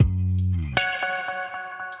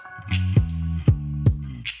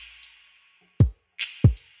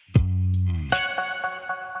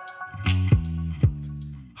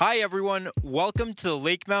Hi, everyone. Welcome to the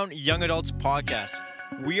Lakemount Young Adults Podcast.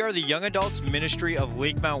 We are the Young Adults Ministry of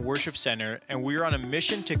Lakemount Worship Center, and we are on a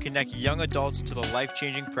mission to connect young adults to the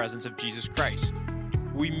life-changing presence of Jesus Christ.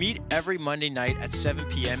 We meet every Monday night at 7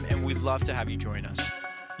 p.m., and we'd love to have you join us.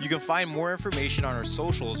 You can find more information on our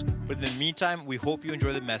socials, but in the meantime, we hope you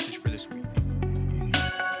enjoy the message for this week.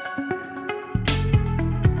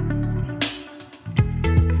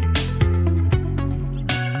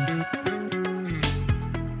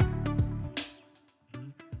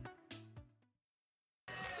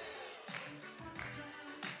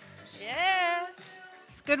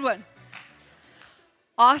 Good one.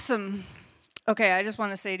 Awesome. Okay, I just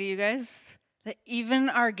want to say to you guys that even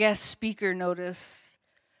our guest speaker noticed,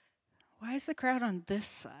 why is the crowd on this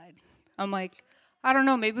side? I'm like, I don't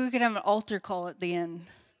know, maybe we could have an altar call at the end.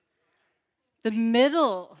 The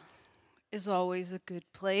middle is always a good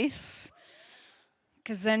place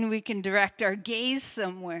because then we can direct our gaze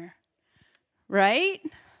somewhere, right?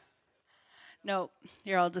 No,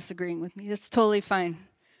 you're all disagreeing with me. That's totally fine.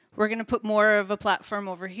 We're going to put more of a platform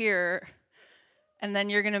over here, and then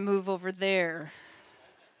you're going to move over there.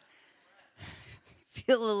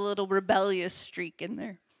 Feel a little rebellious streak in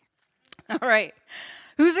there. All right.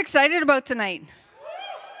 Who's excited about tonight?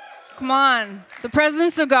 Come on. The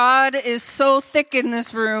presence of God is so thick in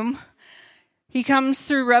this room. He comes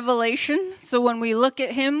through revelation, so when we look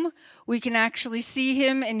at him, we can actually see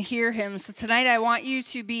him and hear him. So tonight I want you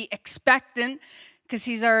to be expectant because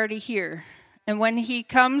he's already here. And when he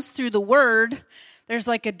comes through the word, there's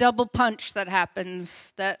like a double punch that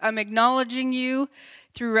happens, that I'm acknowledging you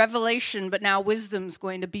through revelation, but now wisdom's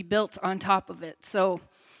going to be built on top of it. So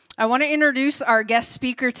I want to introduce our guest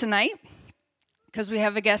speaker tonight, because we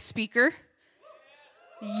have a guest speaker.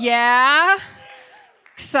 Yeah,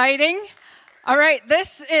 exciting. All right,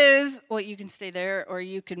 this is, well, you can stay there or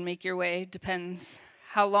you can make your way. Depends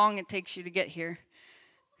how long it takes you to get here.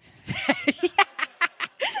 Yeah.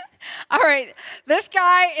 All right, this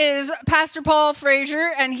guy is Pastor Paul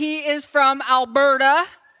Fraser, and he is from Alberta.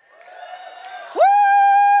 Woo!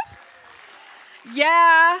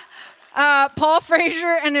 Yeah, Paul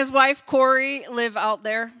Fraser and his wife, Corey, live out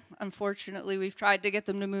there. Unfortunately, we've tried to get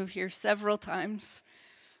them to move here several times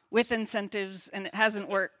with incentives, and it hasn't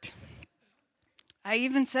worked. I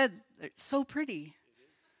even said, it's so pretty.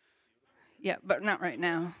 Yeah, but not right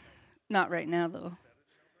now. Not right now, though.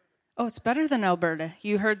 Oh, it's better than Alberta.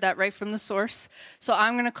 You heard that right from the source. So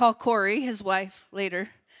I'm going to call Corey, his wife, later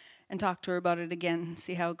and talk to her about it again and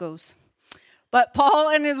see how it goes. But Paul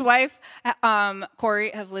and his wife,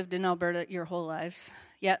 Corey, have lived in Alberta your whole lives.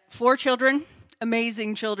 Yeah, 4 children,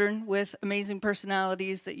 amazing children with amazing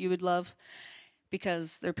personalities that you would love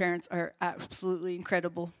because their parents are absolutely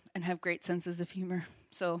incredible and have great senses of humor.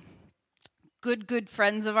 So good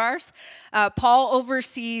friends of ours. Paul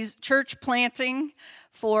oversees church planting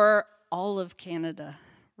for all of Canada,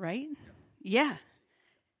 right? Yeah.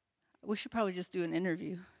 We should probably just do an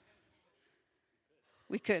interview.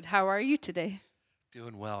 We could. How are you today?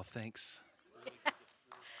 Doing well, thanks.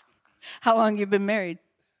 How long you been married?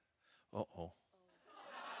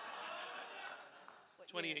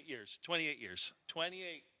 28 years.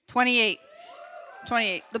 28.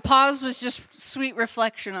 The pause was just sweet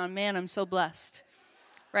reflection on, man, I'm so blessed.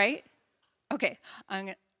 Right? Okay.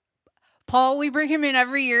 Paul, we bring him in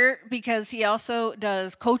every year because he also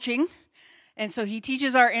does coaching. And so he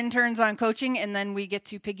teaches our interns on coaching, and then we get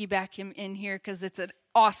to piggyback him in here because it's an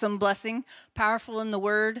awesome blessing, powerful in the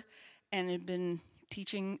word, and had been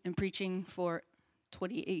teaching and preaching for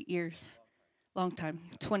 28 years. Long time.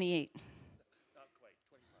 28. Not quite.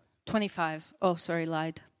 25. Oh, sorry,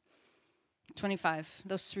 lied. 25.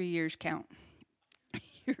 Those 3 years count.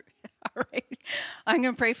 All right. I'm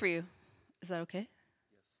going to pray for you. Is that okay? Yes.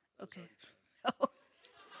 Okay. Oh.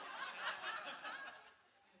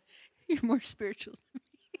 You're more spiritual than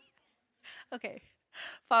me. Okay.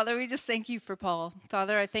 Father, we just thank you for Paul.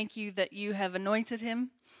 Father, I thank you that you have anointed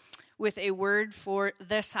him with a word for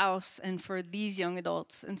this house and for these young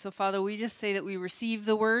adults. And so, Father, we just say that we receive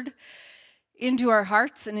the word into our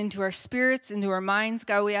hearts and into our spirits, into our minds.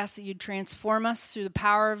 God, we ask that you'd transform us through the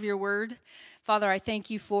power of your word. Father, I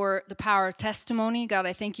thank you for the power of testimony. God,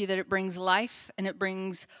 I thank you that it brings life and it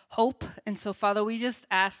brings hope. And so, Father, we just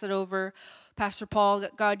ask that over Pastor Paul,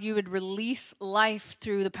 God, you would release life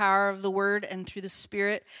through the power of the word and through the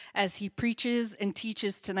Spirit as he preaches and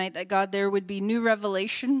teaches tonight, that, God, there would be new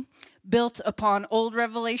revelation built upon old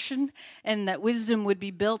revelation, and that wisdom would be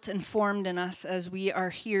built and formed in us as we are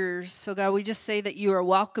hearers. So, God, we just say that you are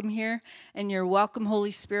welcome here, and you're welcome,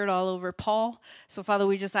 Holy Spirit, all over Paul. So, Father,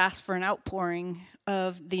 we just ask for an outpouring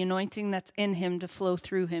of the anointing that's in him to flow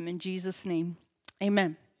through him. In Jesus' name,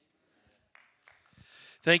 amen.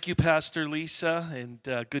 Thank you, Pastor Lisa, and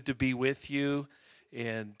good to be with you,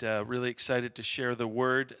 and really excited to share the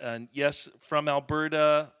word. And yes, from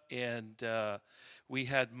Alberta, and we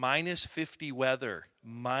had minus 50 weather.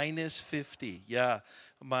 Minus 50, yeah.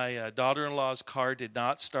 My daughter-in-law's car did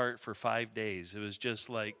not start for 5 days. It was just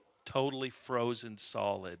like totally frozen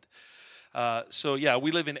solid. So yeah,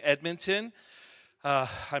 we live in Edmonton.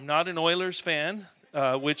 I'm not an Oilers fan.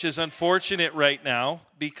 Which is unfortunate right now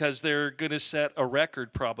because they're going to set a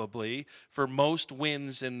record probably for most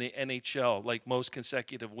wins in the NHL, like most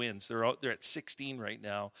consecutive wins. They're at 16 right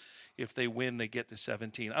now. If they win, they get to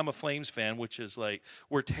 17. I'm a Flames fan, which is like,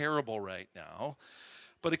 we're terrible right now.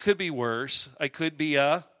 But it could be worse. I could be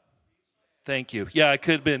thank you. Yeah, I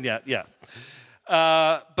could have been, yeah.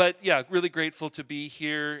 But yeah, really grateful to be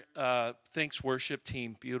here. Thanks, worship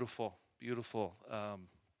team. Beautiful.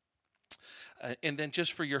 And then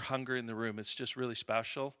just for your hunger in the room, it's just really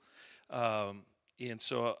special. And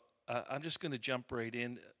so I'm just going to jump right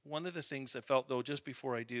in. One of the things I felt, though, just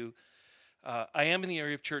before I do, I am in the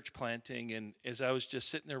area of church planting, and as I was just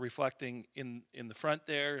sitting there reflecting in the front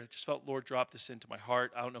there, I just felt Lord drop this into my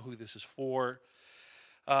heart. I don't know who this is for.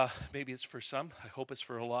 Maybe it's for some. I hope it's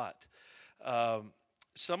for a lot.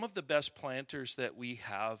 Some of the best planters that we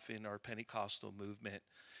have in our Pentecostal movement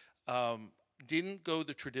didn't go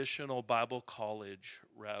the traditional Bible college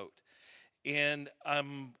route. And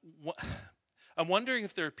I'm wondering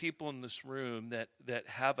if there are people in this room that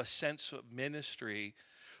have a sense of ministry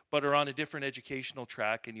but are on a different educational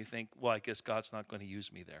track, and you think, well, I guess God's not going to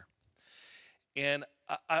use me there. And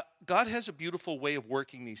God has a beautiful way of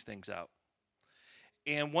working these things out.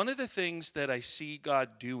 And one of the things that I see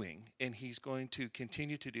God doing, and he's going to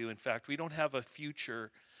continue to do, in fact, we don't have a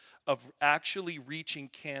future of actually reaching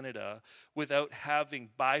Canada without having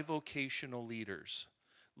bivocational leaders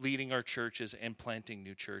leading our churches and planting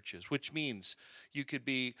new churches, which means you could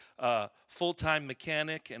be a full-time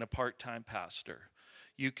mechanic and a part-time pastor.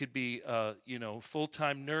 You could be a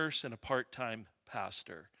full-time nurse and a part-time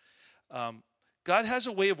pastor. God has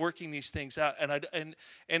a way of working these things out. And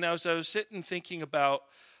as I was sitting thinking about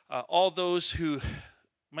all those who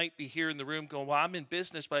might be here in the room going, well, I'm in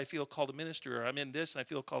business, but I feel called to ministry, or I'm in this and I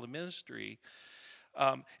feel called to ministry.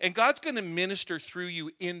 And God's going to minister through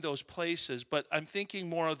you in those places, but I'm thinking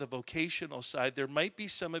more of the vocational side. There might be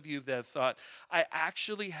some of you that have thought, I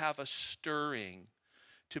actually have a stirring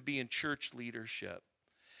to be in church leadership,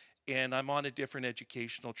 and I'm on a different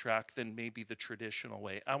educational track than maybe the traditional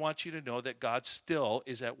way. I want you to know that God still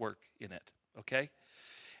is at work in it, okay?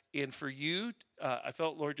 And for you, I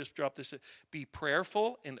felt Lord just drop this, be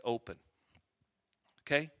prayerful and open,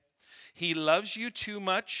 okay? He loves you too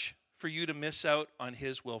much for you to miss out on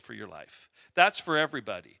his will for your life. That's for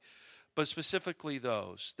everybody, but specifically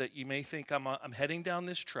those that you may think, I'm heading down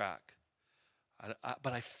this track,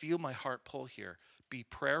 but I feel my heart pull here. Be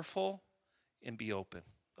prayerful and be open,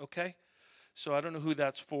 okay? So I don't know who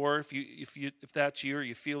that's for. If that's you, or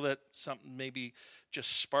you feel that something maybe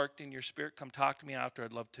just sparked in your spirit, come talk to me after.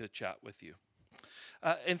 I'd love to chat with you.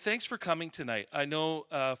 And thanks for coming tonight. I know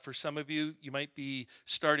for some of you, you might be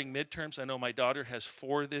starting midterms. I know my daughter has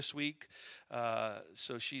 4 this week,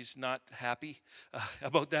 so she's not happy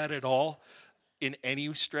about that at all in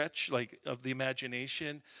any stretch like of the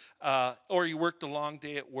imagination. Or you worked a long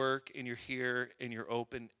day at work and you're here and you're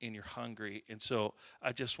open and you're hungry. And so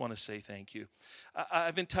I just want to say thank you.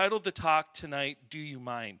 I've entitled the talk tonight, Do You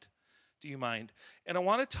Mind? Do you mind? And I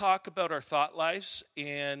want to talk about our thought lives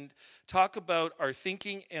and talk about our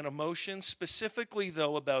thinking and emotions, specifically,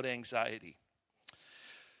 though, about anxiety.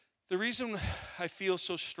 The reason I feel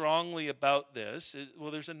so strongly about this is,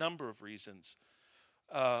 well, there's a number of reasons.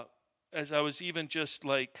 As I was even just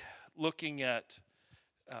like looking at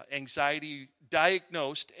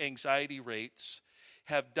diagnosed anxiety rates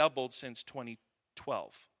have doubled since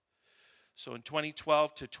 2012. So in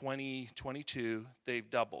 2012 to 2022, they've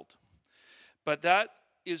doubled. But that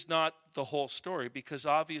is not the whole story, because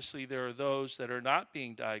obviously there are those that are not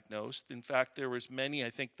being diagnosed. In fact, there was many,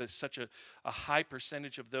 I think there's such a high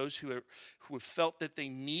percentage of those who have felt that they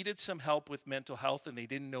needed some help with mental health and they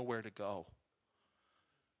didn't know where to go.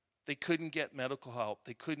 They couldn't get medical help.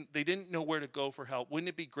 They didn't know where to go for help. Wouldn't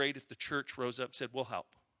it be great if the church rose up and said, we'll help.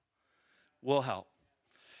 We'll help.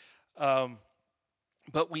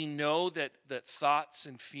 But we know that thoughts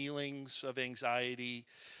and feelings of anxiety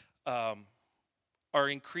are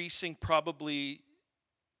increasing, probably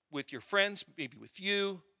with your friends, maybe with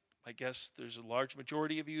you. I guess there's a large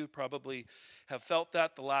majority of you who probably have felt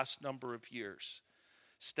that the last number of years.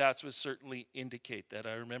 Stats would certainly indicate that.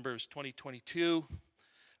 I remember it was 2022.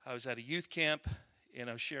 I was at a youth camp, and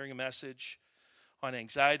I was sharing a message on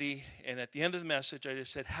anxiety. And at the end of the message, I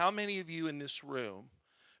just said, how many of you in this room,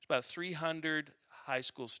 it's about 300 high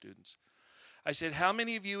school students. I said, how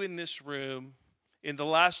many of you in this room in the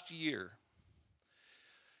last year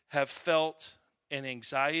have felt an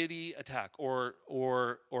anxiety attack or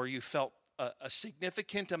you felt a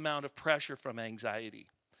significant amount of pressure from anxiety?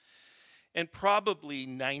 And probably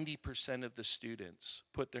 90% of the students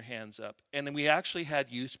put their hands up. And then we actually had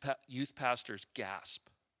youth pastors gasp.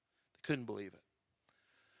 They couldn't believe it.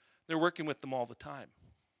 They're working with them all the time.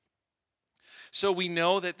 So we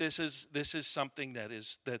know that this is something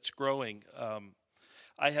that's growing.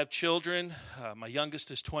 I have children. My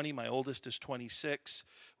youngest is 20. My oldest is 26.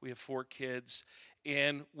 We have 4 kids.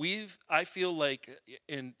 And I feel like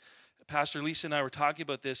Pastor Lisa and I were talking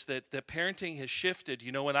about this, that parenting has shifted.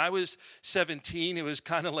 You know, when I was 17, it was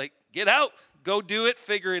kind of like, get out, go do it,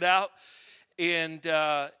 figure it out. And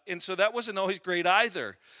so that wasn't always great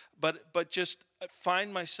either. But just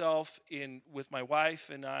find myself with my wife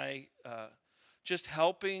and I just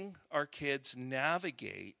helping our kids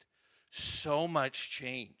navigate so much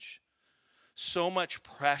change, so much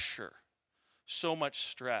pressure, so much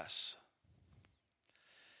stress.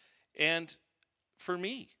 And for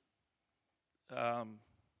me, it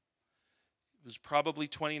was probably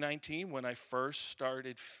 2019 when I first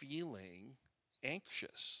started feeling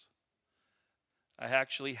anxious. I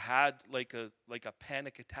actually had like a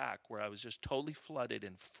panic attack where I was just totally flooded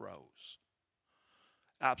and froze.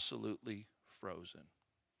 Absolutely frozen.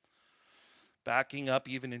 Backing up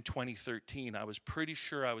even in 2013, I was pretty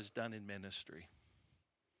sure I was done in ministry.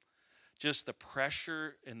 Just the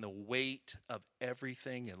pressure and the weight of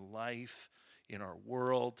everything in life, in our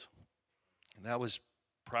world. And that was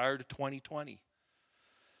prior to 2020.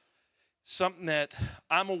 Something that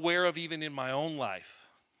I'm aware of even in my own life.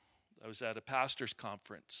 I was at a pastor's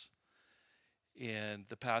conference, and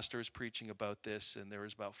the pastor was preaching about this, and there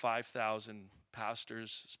was about 5,000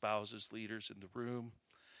 pastors, spouses, leaders in the room.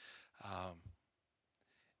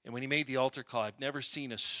 And when he made the altar call, I've never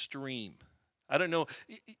seen a stream. I don't know,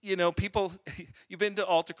 you know, people, you've been to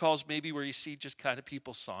altar calls maybe where you see just kind of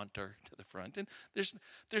people saunter to the front. And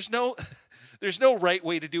there's no right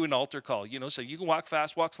way to do an altar call, you know, so you can walk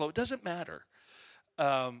fast, walk slow. It doesn't matter.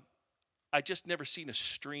 I just never seen a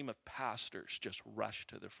stream of pastors just rush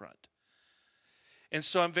to the front. And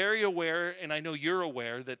so I'm very aware, and I know you're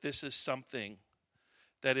aware, that this is something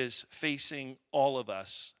that is facing all of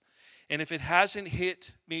us. And if it hasn't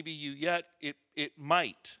hit maybe you yet, it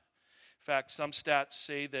might. In fact, some stats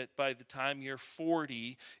say that by the time you're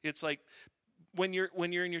 40, it's like when you're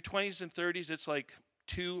in your 20s and 30s, it's like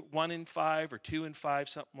 1 in 5 or 2 in 5,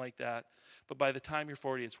 something like that. But by the time you're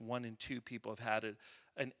 40, it's 1 in 2 people have had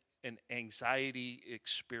an anxiety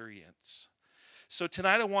experience. So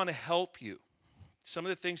tonight I want to help you. Some of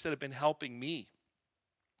the things that have been helping me.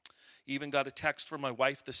 Even got a text from my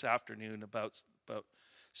wife this afternoon about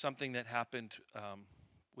something that happened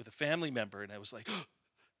with a family member, and I was like,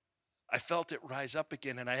 I felt it rise up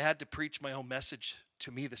again, and I had to preach my own message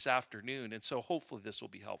to me this afternoon, and so hopefully this will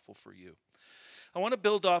be helpful for you. I want to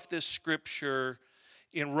build off this scripture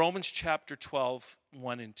in Romans chapter 12,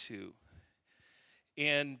 1 and 2.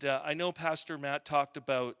 And I know Pastor Matt talked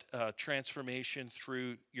about transformation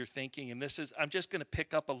through your thinking, and I'm just going to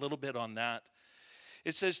pick up a little bit on that.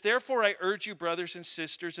 It says, therefore I urge you, brothers and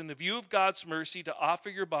sisters, in the view of God's mercy, to offer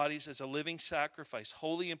your bodies as a living sacrifice,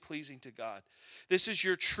 holy and pleasing to God. This is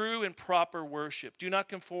your true and proper worship. Do not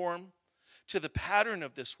conform to the pattern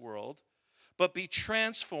of this world, but be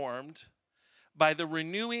transformed by the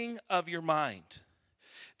renewing of your mind.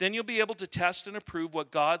 Then you'll be able to test and approve what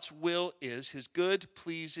God's will is, his good,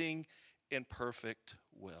 pleasing, and perfect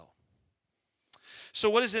will. So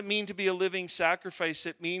what does it mean to be a living sacrifice?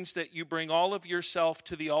 It means that you bring all of yourself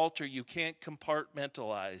to the altar. You can't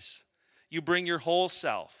compartmentalize. You bring your whole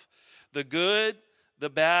self, the good, the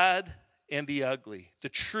bad, and the ugly, the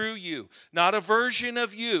true you, not a version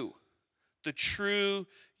of you, the true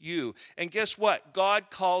you. And guess what? God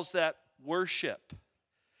calls that worship,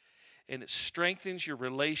 and it strengthens your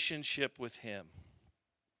relationship with him.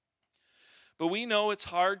 But we know it's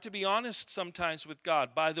hard to be honest sometimes with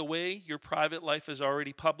God. By the way, your private life is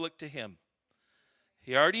already public to him.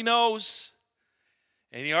 He already knows,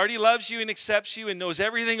 and he already loves you and accepts you and knows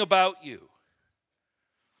everything about you.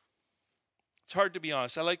 It's hard to be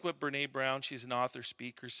honest. I like what Brene Brown, she's an author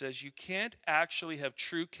speaker, says. You can't actually have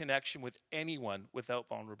true connection with anyone without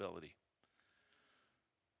vulnerability.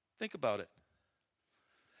 Think about it.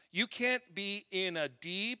 You can't be in a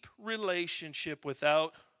deep relationship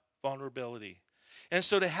without vulnerability. And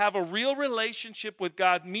so to have a real relationship with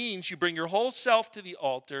God means you bring your whole self to the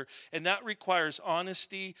altar, and that requires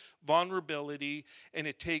honesty, vulnerability, and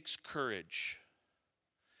it takes courage.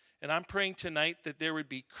 And I'm praying tonight that there would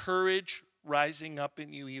be courage rising up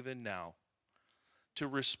in you even now to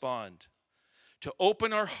respond, to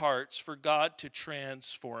open our hearts for God to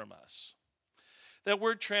transform us. That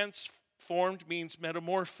word transformed means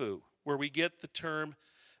metamorpho, where we get the term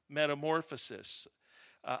metamorphosis.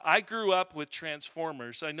 I grew up with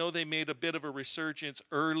Transformers. I know they made a bit of a resurgence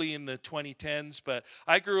early in the 2010s, but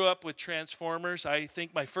I grew up with Transformers. I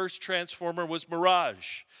think my first Transformer was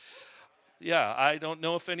Mirage. Yeah, I don't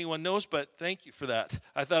know if anyone knows, but thank you for that.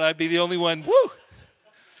 I thought I'd be the only one. Woo!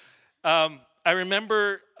 I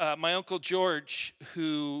remember my Uncle George,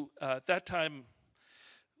 who at that time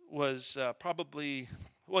was probably,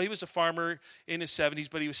 well, he was a farmer in his 70s,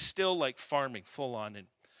 but he was still like farming full on. And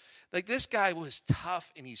like this guy was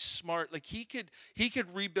tough and he's smart. Like he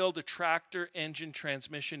could rebuild a tractor engine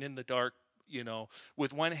transmission in the dark, you know,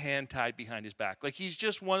 with one hand tied behind his back. Like he's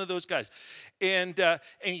just one of those guys. And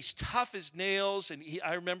he's tough as nails. And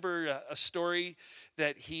I remember a story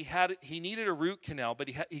that he needed a root canal, but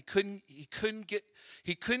he couldn't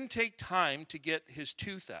take time to get his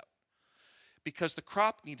tooth out because the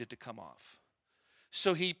crop needed to come off.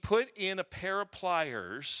 So he put in a pair of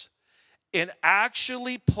pliers and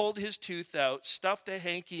actually pulled his tooth out, stuffed a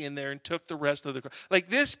hanky in there, and took the rest of the crop. Like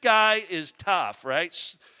this guy is tough, right?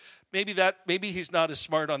 Maybe he's not as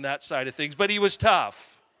smart on that side of things, but he was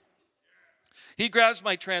tough. He grabs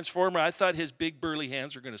my Transformer. I thought his big burly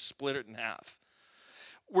hands were going to split it in half.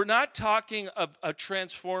 We're not talking a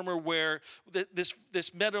Transformer where this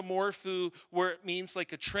metamorpho, where it means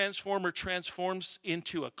like a Transformer transforms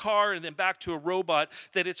into a car and then back to a robot,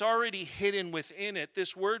 that it's already hidden within it.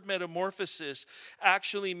 This word metamorphosis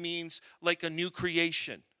actually means like a new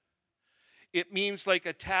creation. It means like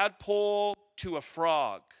a tadpole to a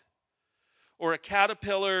frog, or a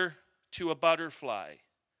caterpillar to a butterfly.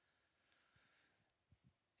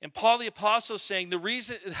 And Paul the Apostle is saying the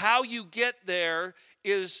reason how you get there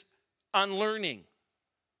is unlearning.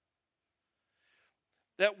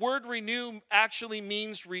 That word renew actually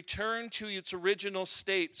means return to its original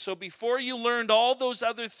state. So before you learned all those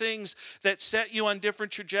other things that set you on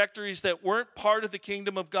different trajectories that weren't part of the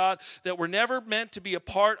kingdom of God, that were never meant to be a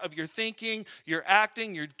part of your thinking, your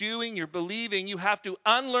acting, your doing, your believing, you have to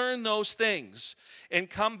unlearn those things and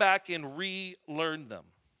come back and relearn them.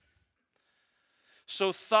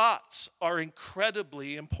 So thoughts are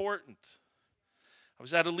incredibly important. I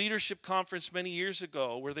was at a leadership conference many years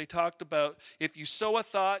ago where they talked about if you sow a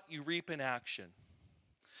thought, you reap an action.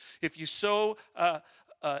 If you sow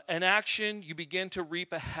an action, you begin to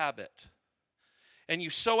reap a habit. And you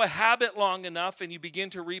sow a habit long enough and you begin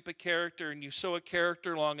to reap a character, and you sow a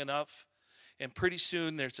character long enough and pretty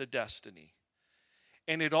soon there's a destiny.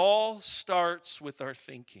 And it all starts with our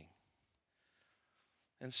thinking.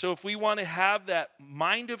 And so if we want to have that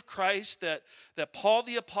mind of Christ that Paul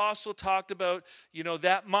the Apostle talked about, you know,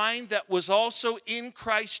 that mind that was also in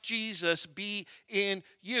Christ Jesus be in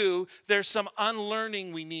you, there's some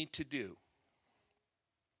unlearning we need to do.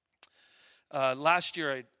 Last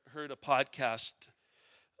year I heard a podcast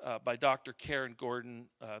by Dr. Karen Gordon,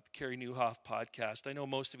 the Carey Nieuwhof podcast. I know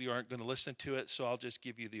most of you aren't going to listen to it, so I'll just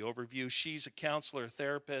give you the overview. She's a counselor, a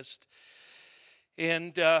therapist,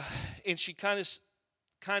 and she kind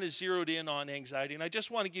of zeroed in on anxiety. And I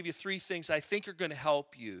just want to give you 3 things I think are going to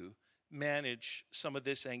help you manage some of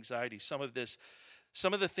this anxiety, some of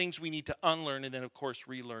the things we need to unlearn and then, of course,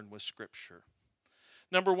 relearn with Scripture.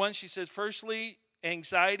 Number 1, she says, firstly,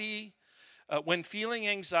 anxiety. When feeling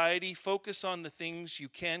anxiety, focus on the things you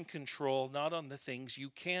can control, not on the things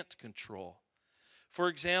you can't control. For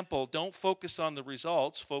example, don't focus on the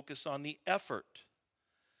results, focus on the effort.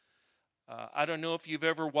 I don't know if you've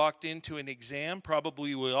ever walked into an exam.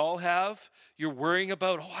 Probably we all have. You're worrying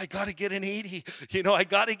about, I got to get an 80. I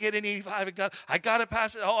got to get an 85. I got to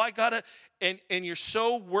pass it. I got to. And you're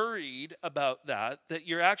so worried about that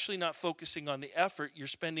you're actually not focusing on the effort. You're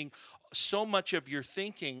spending so much of your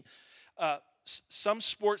thinking. Some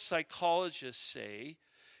sports psychologists say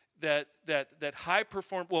that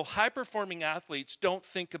high-performing athletes don't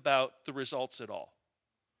think about the results at all.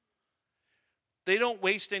 They don't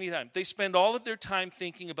waste any time. They spend all of their time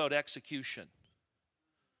thinking about execution.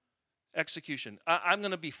 I'm going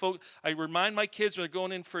to be I remind my kids when they're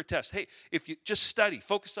going in for a test, hey, if you just study,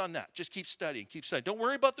 focus on that. Just keep studying. Don't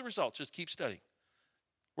worry about the results. Just keep studying.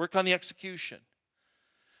 Work on the execution.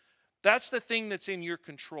 That's the thing that's in your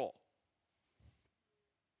control.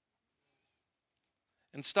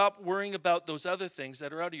 And stop worrying about those other things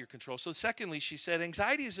that are out of your control. So secondly, she said,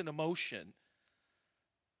 anxiety is an emotion.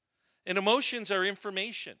 And emotions are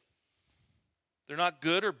information. They're not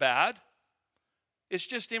good or bad. It's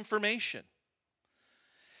just information.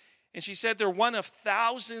 And she said they're one of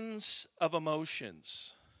thousands of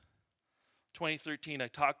emotions. 2013, I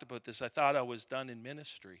talked about this. I thought I was done in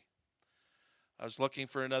ministry. I was looking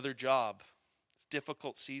for another job.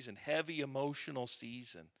 Difficult season, heavy emotional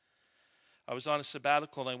season. I was on a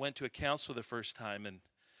sabbatical and I went to a counselor the first time, and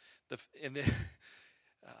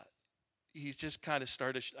he's just kind of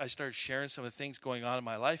I started sharing some of the things going on in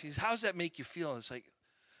my life. He's, how does that make you feel? And it's like,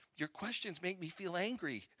 your questions make me feel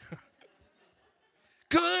angry.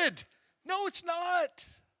 Good. No, it's not.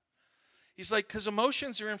 He's like, because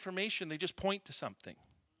emotions are information. They just point to something.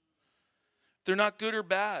 They're not good or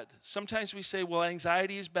bad. Sometimes we say, well,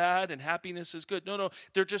 anxiety is bad and happiness is good. No,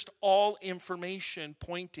 they're just all information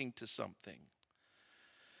pointing to something.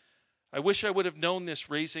 I wish I would have known this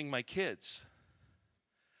raising my kids,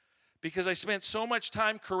 because I spent so much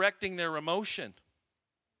time correcting their emotion.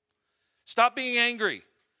 Stop being angry,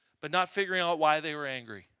 but not figuring out why they were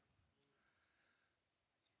angry.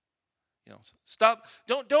 Stop.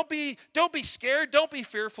 Don't be scared. Don't be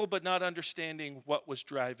fearful, but not understanding what was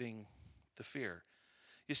driving the fear.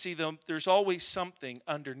 You see, there's always something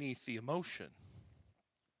underneath the emotion.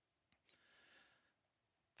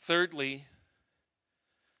 Thirdly,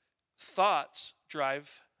 thoughts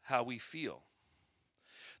drive how we feel.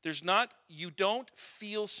 You don't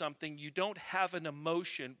feel something, you don't have an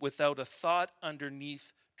emotion without a thought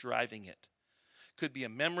underneath driving it. Could be a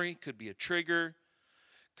memory, could be a trigger,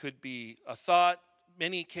 could be a thought.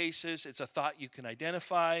 Many cases, it's a thought you can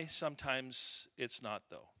identify. Sometimes it's not,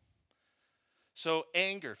 though. So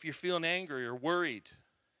anger, if you're feeling angry or worried,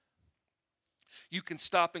 you can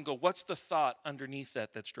stop and go, what's the thought underneath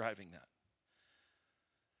that's driving that?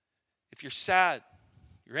 If you're sad,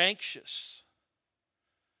 you're anxious,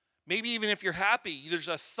 maybe even if you're happy, there's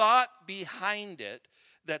a thought behind it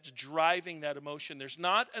that's driving that emotion. There's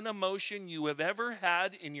not an emotion you have ever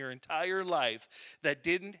had in your entire life that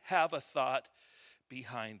didn't have a thought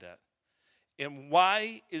behind that. And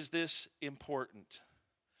why is this important?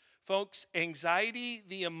 Folks, anxiety,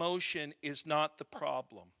 the emotion, is not the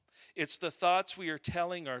problem. It's the thoughts we are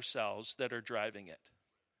telling ourselves that are driving it.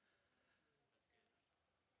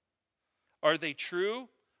 Are they true?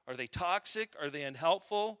 Are they toxic? Are they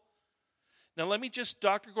unhelpful? Now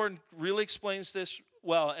Dr. Gordon really explains this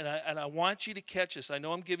well, and I want you to catch this. I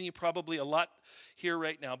know I'm giving you probably a lot here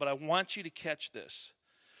right now, but I want you to catch this.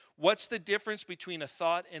 What's the difference between a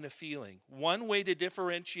thought and a feeling? One way to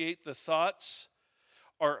differentiate the thoughts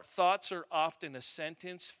are often a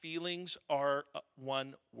sentence, feelings are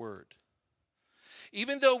one word.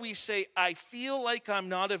 Even though we say, I feel like I'm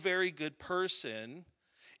not a very good person,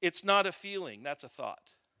 it's not a feeling, that's a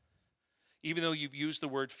thought. Even though you've used the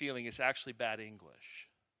word feeling, it's actually bad English.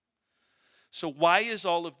 So why is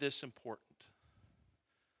all of this important?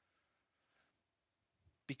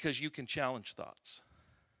 Because you can challenge thoughts.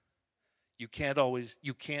 You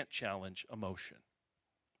can't challenge emotion.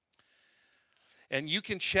 And you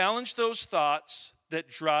can challenge those thoughts that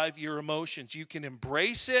drive your emotions. You can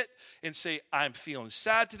embrace it and say, I'm feeling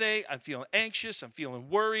sad today, I'm feeling anxious, I'm feeling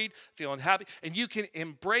worried, feeling happy. And you can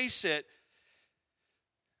embrace it,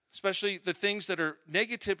 especially the things that are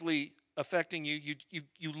negatively affecting you.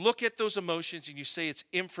 You look at those emotions and you say it's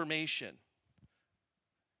information.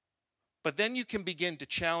 But then you can begin to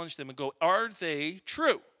challenge them and go, are they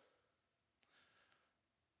true?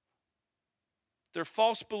 They're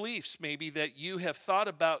false beliefs maybe that you have thought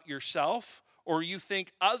about yourself, or you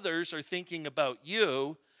think others are thinking about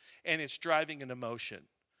you, and it's driving an emotion.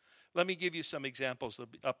 Let me give you some examples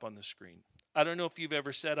up on the screen. I don't know if you've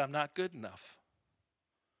ever said, I'm not good enough.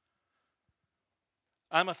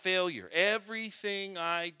 I'm a failure. Everything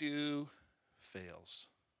I do fails.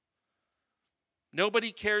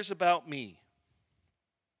 Nobody cares about me.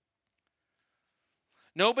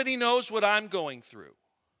 Nobody knows what I'm going through.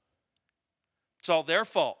 It's all their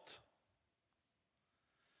fault.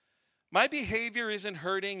 My behavior isn't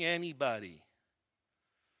hurting anybody.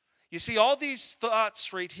 You see, all these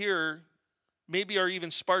thoughts right here maybe are even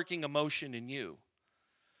sparking emotion in you.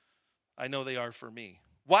 I know they are for me.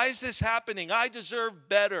 Why is this happening? I deserve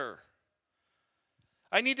better.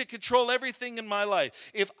 I need to control everything in my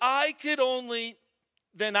life. If I could only,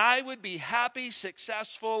 then I would be happy,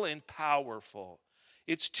 successful, and powerful.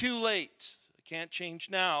 It's too late. I can't change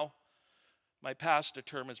now. My past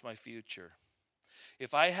determines my future.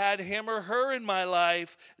 If I had him or her in my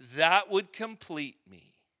life, that would complete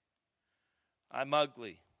me. I'm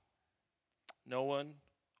ugly. No one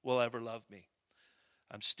will ever love me.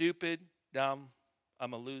 I'm stupid, dumb,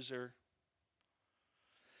 I'm a loser.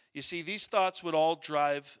 You see, these thoughts would all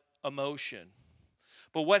drive emotion.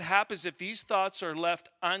 But what happens if these thoughts are left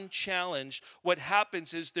unchallenged? What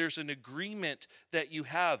happens is there's an agreement that you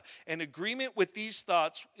have. An agreement with these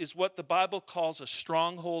thoughts is what the Bible calls a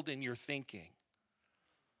stronghold in your thinking.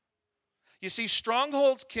 You see,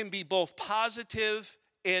 strongholds can be both positive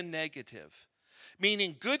and negative.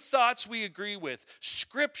 Meaning good thoughts we agree with,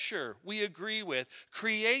 scripture we agree with,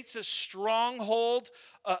 creates a stronghold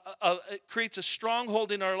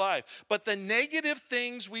in our life. But the negative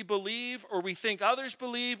things we believe or we think others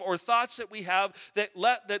believe or thoughts that we have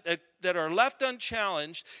that are left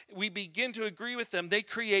unchallenged, we begin to agree with them, they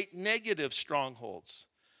create negative strongholds.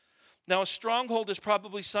 Now, a stronghold is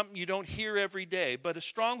probably something you don't hear every day, but a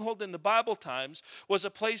stronghold in the Bible times was a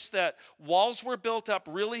place that walls were built up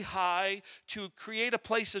really high to create a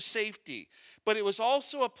place of safety. But it was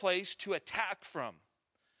also a place to attack from.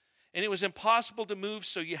 And it was impossible to move,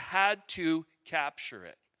 so you had to capture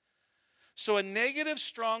it. So a negative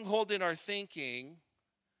stronghold in our thinking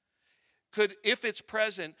could, if it's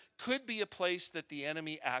present, could be a place that the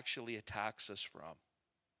enemy actually attacks us from.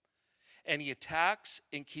 And he attacks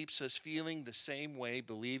and keeps us feeling the same way,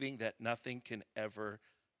 believing that nothing can ever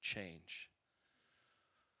change.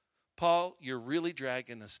 Paul, you're really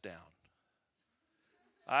dragging us down.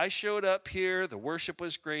 I showed up here, the worship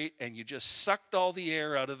was great, and you just sucked all the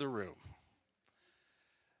air out of the room.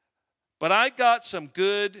 But I got some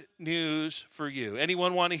good news for you.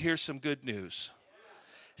 Anyone want to hear some good news?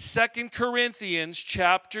 2 Corinthians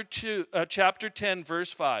chapter 10,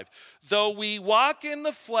 verse 5. Though we walk in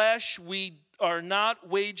the flesh, we are not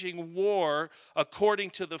waging war according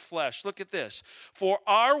to the flesh. Look at this. For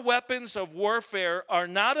our weapons of warfare are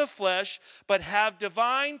not of flesh, but have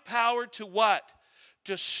divine power to what?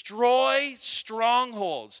 Destroy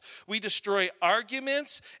strongholds. We destroy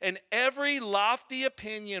arguments and every lofty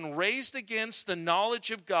opinion raised against the knowledge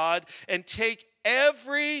of God and take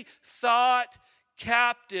every thought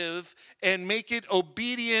captive and make it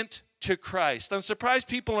obedient to Christ. I'm surprised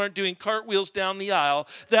people aren't doing cartwheels down the aisle.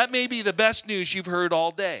 That may be the best news you've heard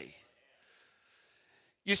all day.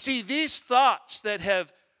 You see, these thoughts that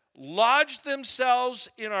have lodged themselves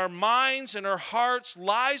in our minds and our hearts,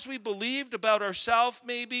 lies we believed about ourselves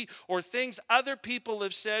maybe, or things other people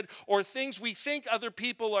have said, or things we think other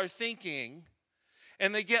people are thinking,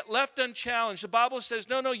 and they get left unchallenged. The Bible says,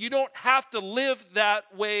 no, you don't have to live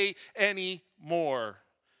that way anymore.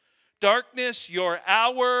 Darkness, your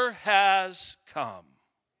hour has come.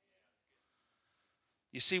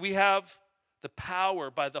 You see, we have the power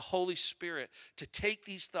by the Holy Spirit to take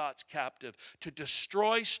these thoughts captive, to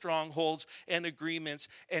destroy strongholds and agreements,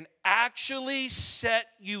 and actually set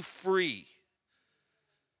you free.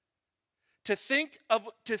 To think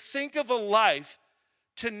of a life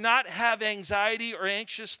to not have anxiety or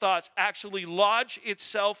anxious thoughts actually lodge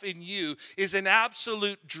itself in you is an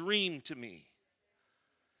absolute dream to me.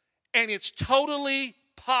 And it's totally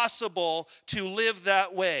possible to live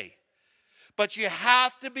that way. But you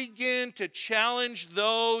have to begin to challenge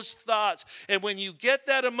those thoughts. And when you get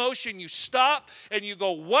that emotion, you stop and you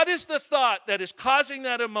go, what is the thought that is causing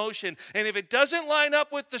that emotion? And if it doesn't line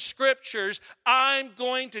up with the scriptures, I'm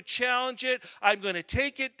going to challenge it. I'm going to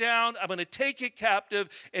take it down. I'm going to take it captive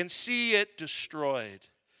and see it destroyed.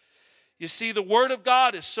 You see, the Word of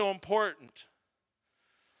God is so important.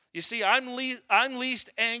 You see, I'm least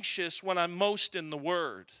anxious when I'm most in the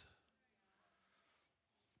Word.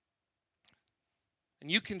 And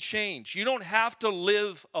you can change. You don't have to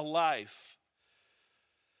live a life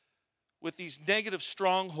with these negative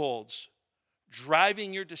strongholds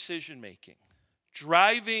driving your decision making,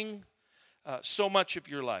 driving so much of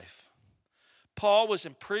your life. Paul was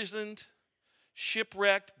imprisoned,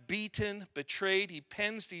 shipwrecked, beaten, betrayed. He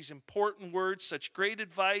pens these important words, such great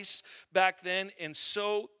advice back then and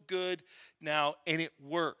so good now, and it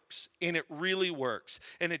works, and it really works.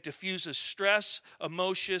 And it diffuses stress,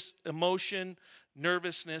 emotion,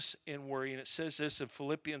 nervousness, and worry. And it says this in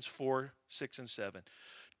Philippians 4, 6, and 7.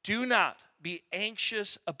 Do not be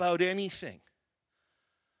anxious about anything.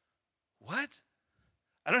 What?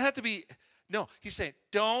 I don't have to be... No, he's saying,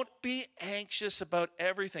 don't be anxious about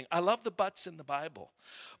everything. I love the buts in the Bible.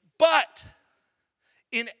 But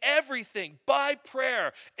in everything, by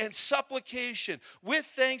prayer and supplication, with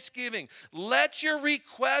thanksgiving, let your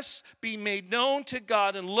requests be made known to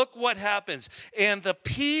God, and look what happens. And the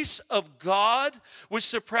peace of God, which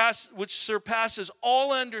surpasses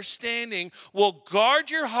all understanding, will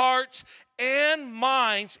guard your hearts and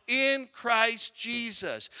minds in Christ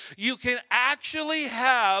Jesus. You can actually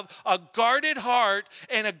have a guarded heart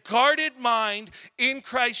and a guarded mind in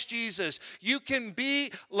Christ Jesus. You can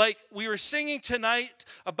be, like we were singing tonight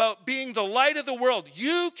about being the light of the world.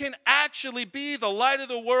 You can actually be the light of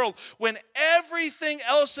the world. When everything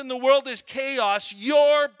else in the world is chaos,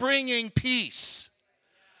 you're bringing peace.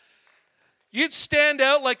 You'd stand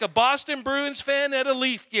out like a Boston Bruins fan at a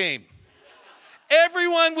Leaf game.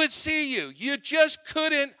 Everyone would see you. You just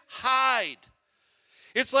couldn't hide.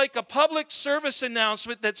 It's like a public service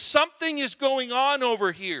announcement that something is going on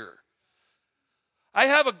over here. I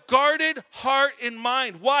have a guarded heart and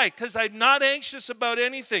mind. Why? Because I'm not anxious about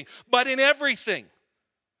anything, but in everything.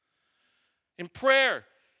 In prayer,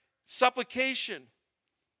 supplication,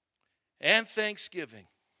 and thanksgiving.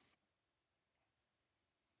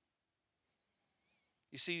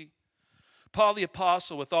 You see, Paul the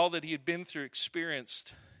Apostle, with all that he had been through,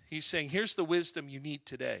 experienced, he's saying, here's the wisdom you need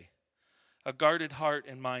today. A guarded heart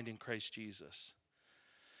and mind in Christ Jesus.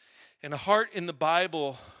 And a heart in the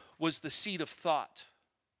Bible was the seat of thought.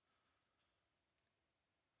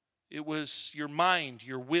 It was your mind,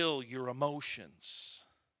 your will, your emotions.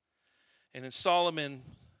 And in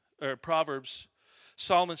Proverbs,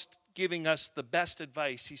 Solomon's giving us the best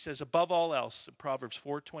advice. He says, above all else, in Proverbs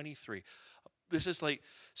 4:23, this is like,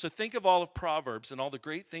 so think of all of Proverbs and all the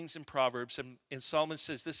great things in Proverbs, and Solomon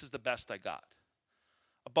says, this is the best I got.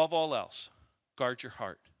 Above all else, guard your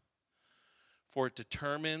heart, for it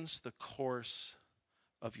determines the course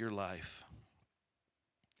of your life.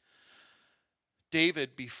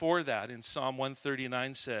 David, before that, in Psalm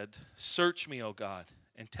 139 said, search me, O God,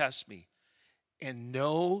 and test me, and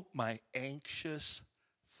know my anxious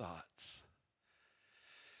thoughts.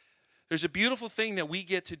 There's a beautiful thing that we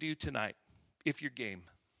get to do tonight, if you're game,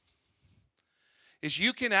 is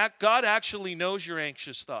you can act, God actually knows your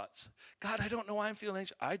anxious thoughts. God, I don't know why I'm feeling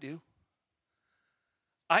anxious. I do.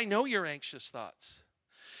 I know your anxious thoughts.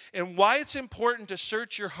 And why it's important to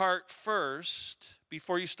search your heart first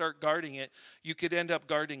before you start guarding it, you could end up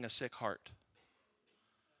guarding a sick heart.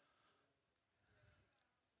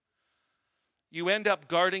 You end up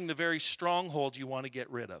guarding the very stronghold you want to get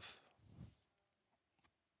rid of.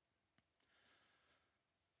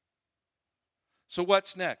 So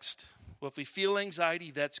what's next? Well, if we feel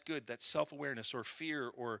anxiety, that's good. That's self-awareness, or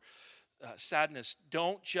fear, or sadness.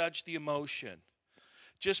 Don't judge the emotion.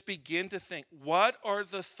 Just begin to think, what are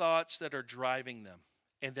the thoughts that are driving them?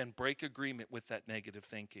 And then break agreement with that negative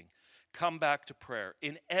thinking. Come back to prayer.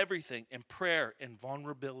 In everything, in prayer, in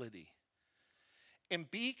vulnerability.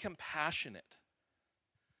 And be compassionate.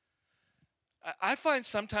 I find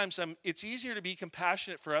sometimes it's easier to be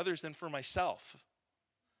compassionate for others than for myself.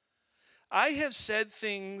 I have said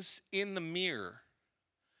things in the mirror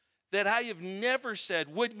that I have never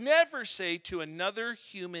said, would never say to another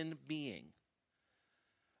human being.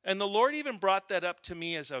 And the Lord even brought that up to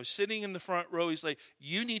me as I was sitting in the front row. He's like,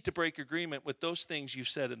 you need to break agreement with those things you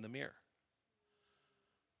said in the mirror.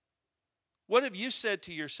 What have you said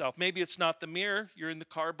to yourself? Maybe it's not the mirror. You're in the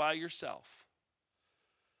car by yourself.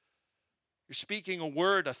 You're speaking a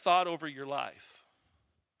word, a thought over your life.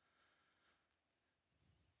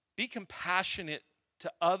 Be compassionate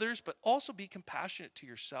to others, but also be compassionate to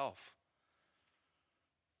yourself.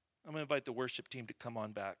 I'm going to invite the worship team to come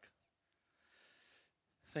on back.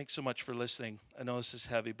 Thanks so much for listening. I know this is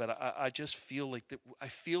heavy, but I just feel like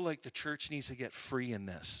the church needs to get free in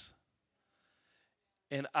this.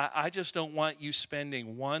 And I just don't want you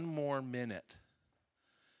spending one more minute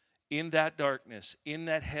in that darkness, in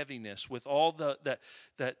that heaviness, with all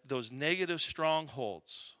those negative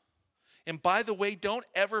strongholds. And by the way, don't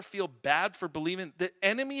ever feel bad for believing. The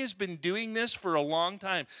enemy has been doing this for a long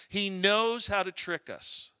time. He knows how to trick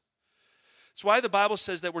us. That's why the Bible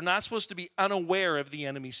says that we're not supposed to be unaware of the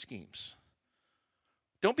enemy's schemes.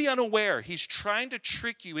 Don't be unaware. He's trying to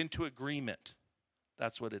trick you into agreement.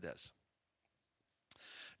 That's what it is.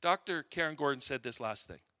 Dr. Karen Gordon said this last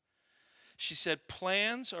thing. She said,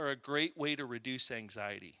 plans are a great way to reduce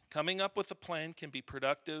anxiety. Coming up with a plan can be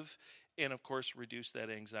productive and, of course, reduce that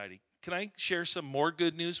anxiety. Can I share some more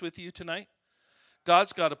good news with you tonight?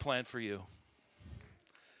 God's got a plan for you.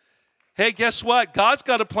 Hey, guess what? God's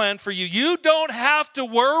got a plan for you. You don't have to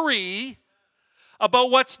worry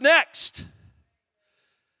about what's next.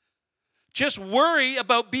 Just worry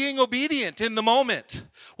about being obedient in the moment.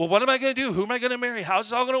 Well, what am I going to do? Who am I going to marry? How's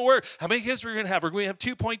this all going to work? How many kids are we going to have? Are we going to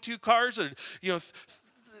have 2.2 cars? Or,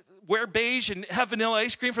 wear beige and have vanilla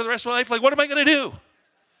ice cream for the rest of my life? Like, what am I going to do?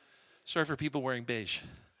 Sorry for people wearing beige.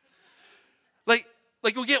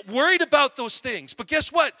 Like we get worried about those things. But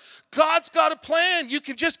guess what? God's got a plan. You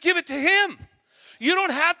can just give it to him. You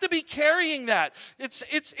don't have to be carrying that.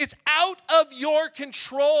 It's out of your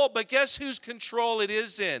control, but guess whose control it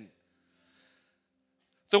is in?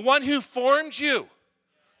 The one who formed you,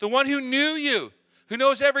 the one who knew you, who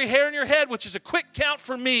knows every hair in your head, which is a quick count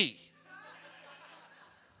for me.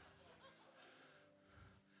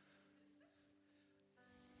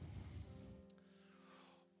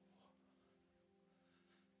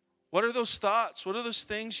 What are those thoughts? What are those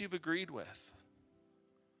things you've agreed with?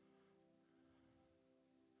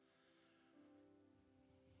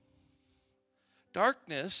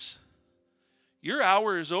 Darkness, your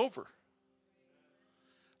hour is over.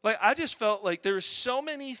 Like, I just felt like there were so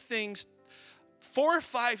many things, 4 or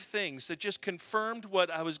 5 things that just confirmed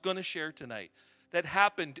what I was going to share tonight that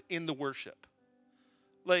happened in the worship.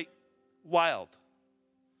 Like, wild.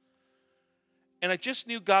 And I just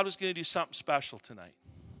knew God was going to do something special tonight.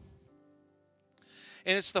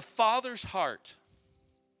 And it's the Father's heart.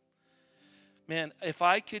 Man, if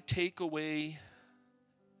I could take away,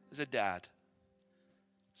 as a dad,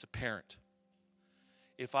 as a parent,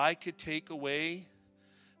 if I could take away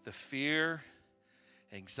the fear,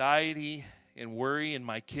 anxiety, and worry in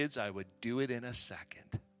my kids, I would do it in a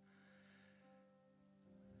second.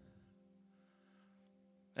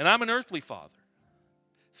 And I'm an earthly father.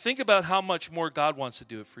 Think about how much more God wants to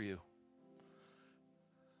do it for you.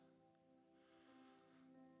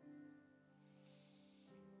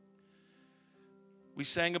 We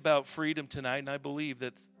sang about freedom tonight, and I believe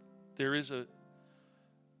that there is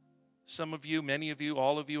some of you, many of you,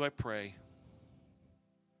 all of you, I pray,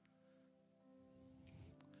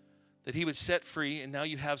 that He would set free, and now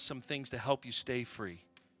you have some things to help you stay free.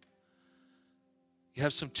 You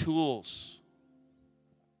have some tools.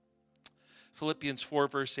 Philippians 4,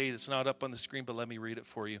 verse 8, it's not up on the screen, but let me read it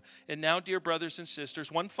for you. And now, dear brothers and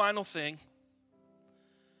sisters, one final thing.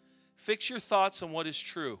 Fix your thoughts on what is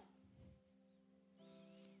true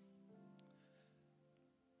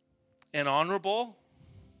and honorable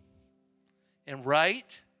and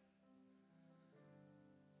right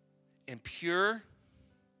and pure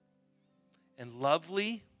and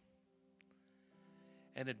lovely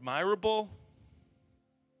and admirable.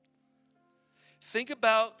 Think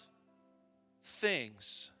about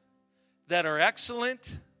things that are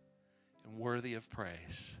excellent and worthy of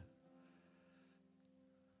praise.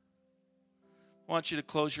 I want you to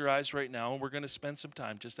close your eyes right now, and we're going to spend some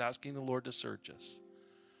time just asking the Lord to search us.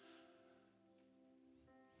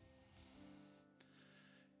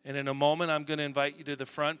 And in a moment, I'm going to invite you to the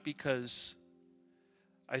front because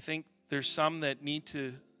I think there's some that need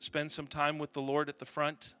to spend some time with the Lord at the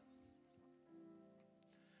front.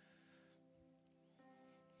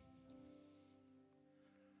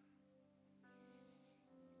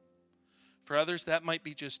 For others, that might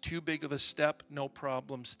be just too big of a step. No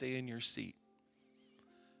problem. Stay in your seat.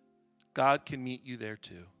 God can meet you there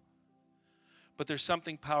too. But there's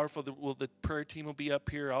something powerful. The prayer team will be up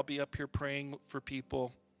here. I'll be up here praying for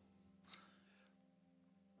people.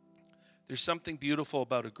 There's something beautiful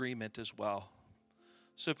about agreement as well.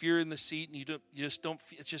 So if you're in the seat and you just don't,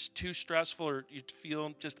 it's just too stressful, or you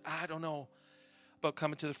feel just, I don't know about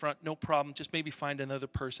coming to the front, no problem. Just maybe find another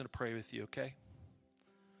person to pray with you, okay?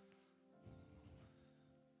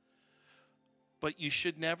 But you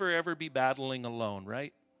should never, ever be battling alone,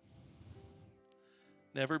 right?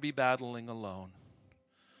 Never be battling alone.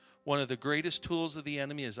 One of the greatest tools of the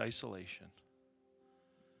enemy is isolation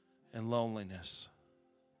and loneliness.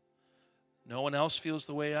 No one else feels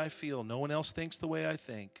the way I feel. No one else thinks the way I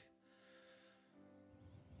think.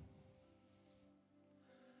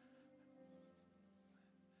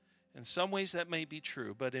 In some ways that may be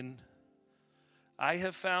true, but I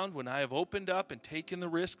have found when I have opened up and taken the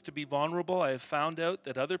risk to be vulnerable, I have found out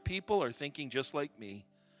that other people are thinking just like me,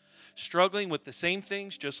 struggling with the same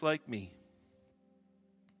things just like me.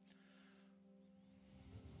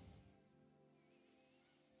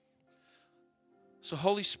 So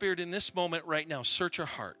Holy Spirit, in this moment right now, search our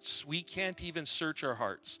hearts. We can't even search our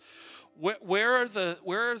hearts. Where are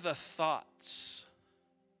the thoughts?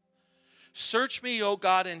 Search me, O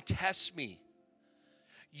God, and test me.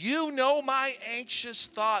 You know my anxious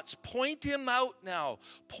thoughts. Point them out now.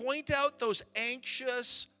 Point out those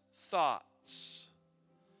anxious thoughts.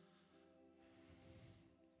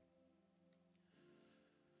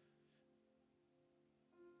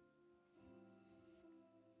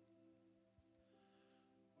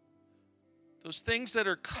 Those things that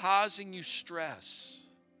are causing you stress.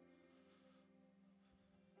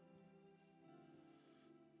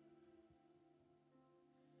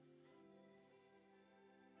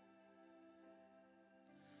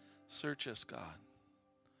 Search us, God.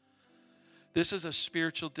 This is a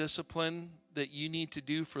spiritual discipline that you need to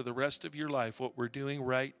do for the rest of your life, what we're doing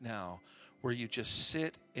right now, where you just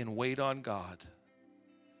sit and wait on God.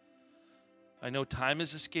 I know time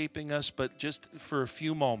is escaping us, but just for a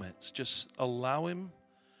few moments, just allow him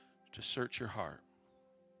to search your heart.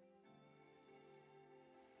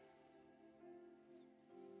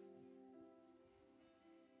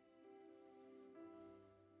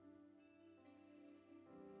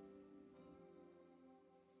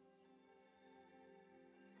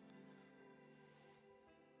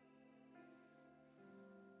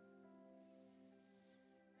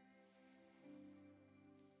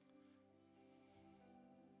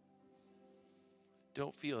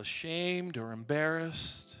 Don't feel ashamed or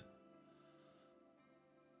embarrassed.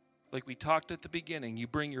 Like we talked at the beginning, you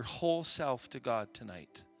bring your whole self to God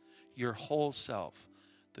tonight. Your whole self.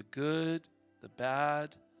 The good, the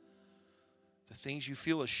bad, the things you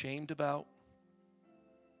feel ashamed about.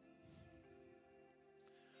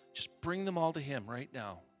 Just bring them all to him right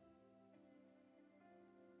now.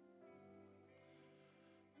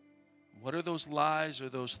 What are those lies or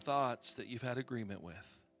those thoughts that you've had agreement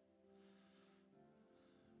with?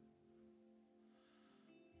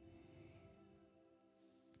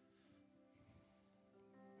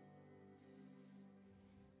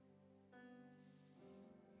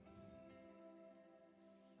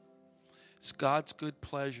 It's God's good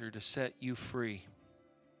pleasure to set you free.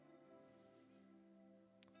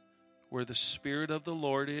 Where the Spirit of the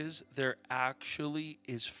Lord is, there actually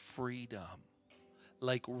is freedom.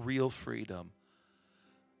 Like real freedom.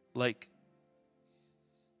 Like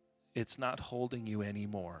it's not holding you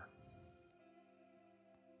anymore.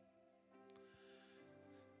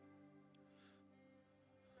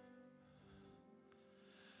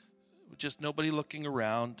 Just nobody looking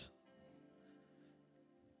around.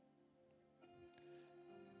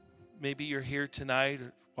 Maybe you're here tonight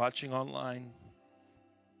or watching online,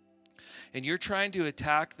 and you're trying to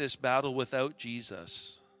attack this battle without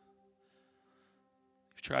Jesus.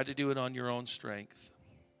 You've tried to do it on your own strength.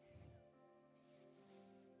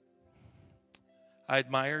 I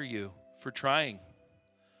admire you for trying,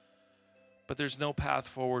 but there's no path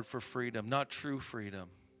forward for freedom, not true freedom,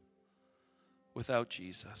 without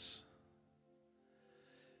Jesus.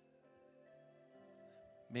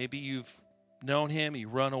 Maybe you've known him, you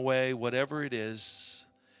run away, whatever it is,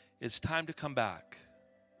 it's time to come back.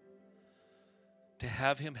 To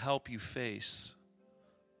have him help you face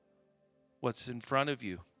what's in front of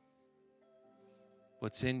you,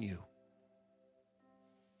 what's in you.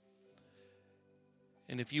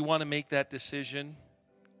 And if you want to make that decision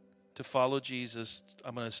to follow Jesus,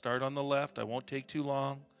 I'm going to start on the left. I won't take too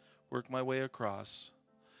long. Work my way across.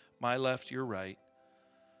 My left, your right.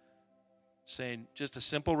 Saying just a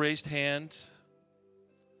simple raised hand.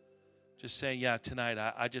 Just saying, yeah, tonight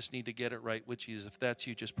I just need to get it right with Jesus. If that's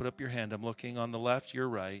you, just put up your hand. I'm looking on the left, your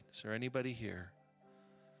right. Is there anybody here?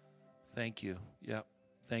 Thank you. Yep.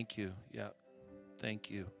 Thank you. Yep.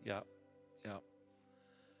 Thank you. Yep. Yep.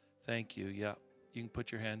 Thank you. Yep. You can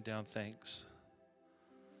put your hand down. Thanks.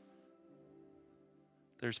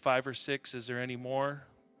 There's 5 or 6. Is there any more?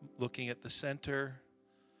 Looking at the center.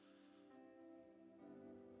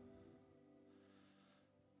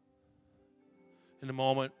 In a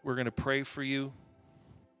moment, we're going to pray for you.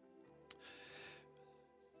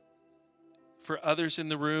 For others in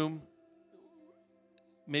the room,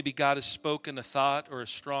 maybe God has spoken a thought or a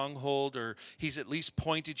stronghold, or he's at least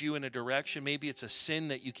pointed you in a direction. Maybe it's a sin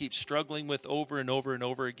that you keep struggling with over and over and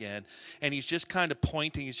over again. And he's just kind of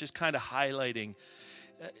pointing, he's just kind of highlighting.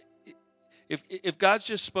 If God's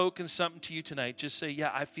just spoken something to you tonight, just say,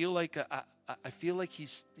 yeah, I feel like he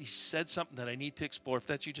said something that I need to explore. If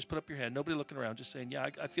that's you, just put up your hand. Nobody looking around, just saying, yeah,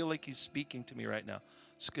 I feel like he's speaking to me right now.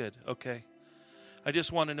 It's good. Okay. I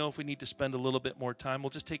just want to know if we need to spend a little bit more time. We'll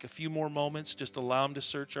just take a few more moments. Just allow him to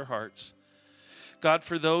search our hearts. God,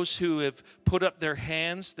 for those who have put up their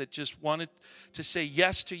hands that just wanted to say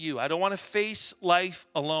yes to you. I don't want to face life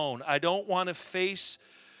alone. I don't want to face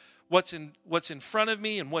what's in front of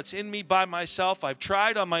me and what's in me by myself. I've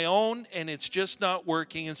tried on my own and it's just not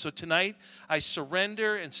working. And so tonight I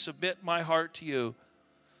surrender and submit my heart to you.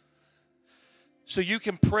 So you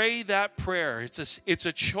can pray that prayer. It's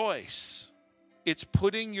a choice. It's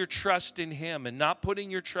putting your trust in him and not putting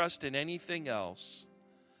your trust in anything else.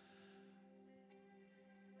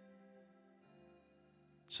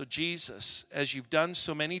 So Jesus, as you've done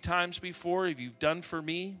so many times before, if you've done for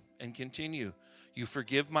me and continue, you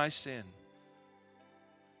forgive my sin.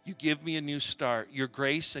 You give me a new start. Your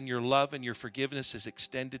grace and your love and your forgiveness is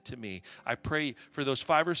extended to me. I pray for those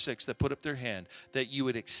 5 or 6 that put up their hand that you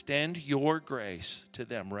would extend your grace to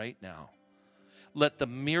them right now. let the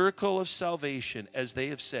miracle of salvation, as they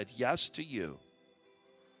have said yes to you,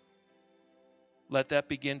 let that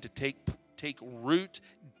begin to take root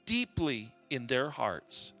deeply in their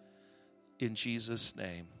hearts. In Jesus'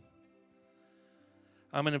 name.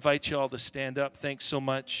 I'm going to invite you all to stand up. Thanks so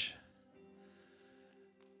much.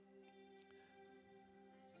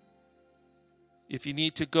 If you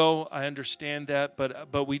need to go, I understand that,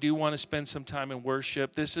 but we do want to spend some time in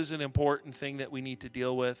worship. This is an important thing that we need to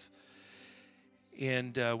deal with,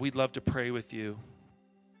 and we'd love to pray with you.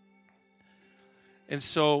 And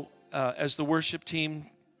so, as the worship team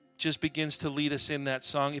just begins to lead us in that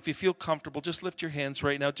song, if you feel comfortable, just lift your hands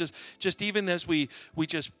right now. Just even as we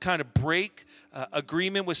just kind of break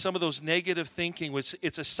agreement with some of those negative thinking, which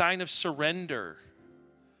it's a sign of surrender.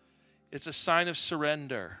 It's a sign of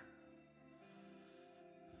surrender.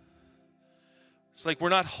 It's like we're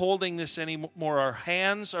not holding this anymore. Our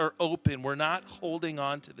hands are open. We're not holding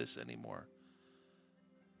on to this anymore.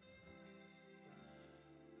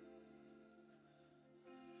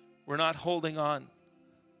 We're not holding on.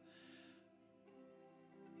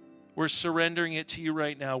 We're surrendering it to you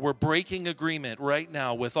right now. We're breaking agreement right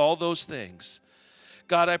now with all those things.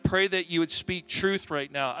 God, I pray that you would speak truth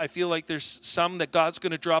right now. I feel like there's some that God's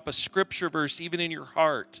going to drop a scripture verse even in your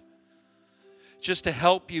heart, just to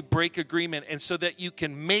help you break agreement and so that you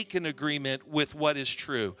can make an agreement with what is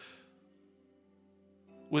true,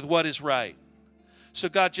 with what is right. So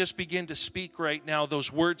God, just begin to speak right now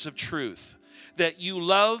those words of truth, that you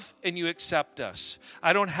love and you accept us.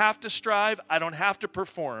 I don't have to strive. I don't have to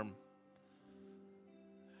perform.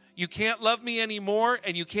 You can't love me anymore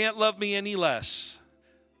and you can't love me any less.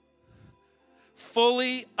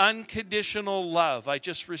 Fully unconditional love. I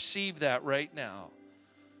just received that right now.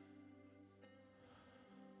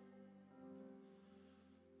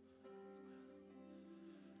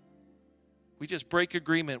 We just break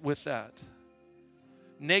agreement with that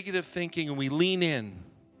negative thinking and we lean in.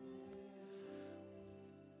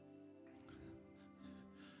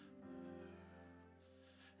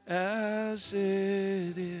 As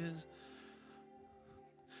it is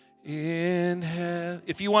in heaven.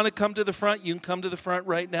 If you want to come to the front, you can come to the front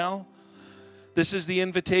right now. This is the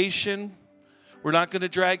invitation. We're not going to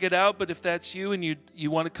drag it out, but if that's you and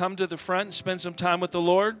you want to come to the front and spend some time with the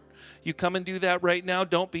Lord, you come and do that right now.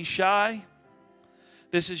 Don't be shy.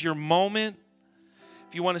 This is your moment.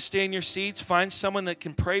 If you want to stay in your seats, find someone that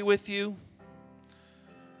can pray with you.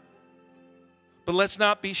 But let's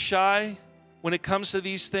not be shy when it comes to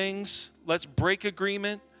these things. Let's break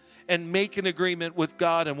agreement and make an agreement with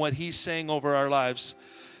God and what He's saying over our lives.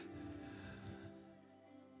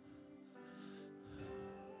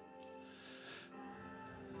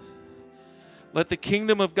 Let the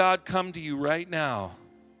kingdom of God come to you right now.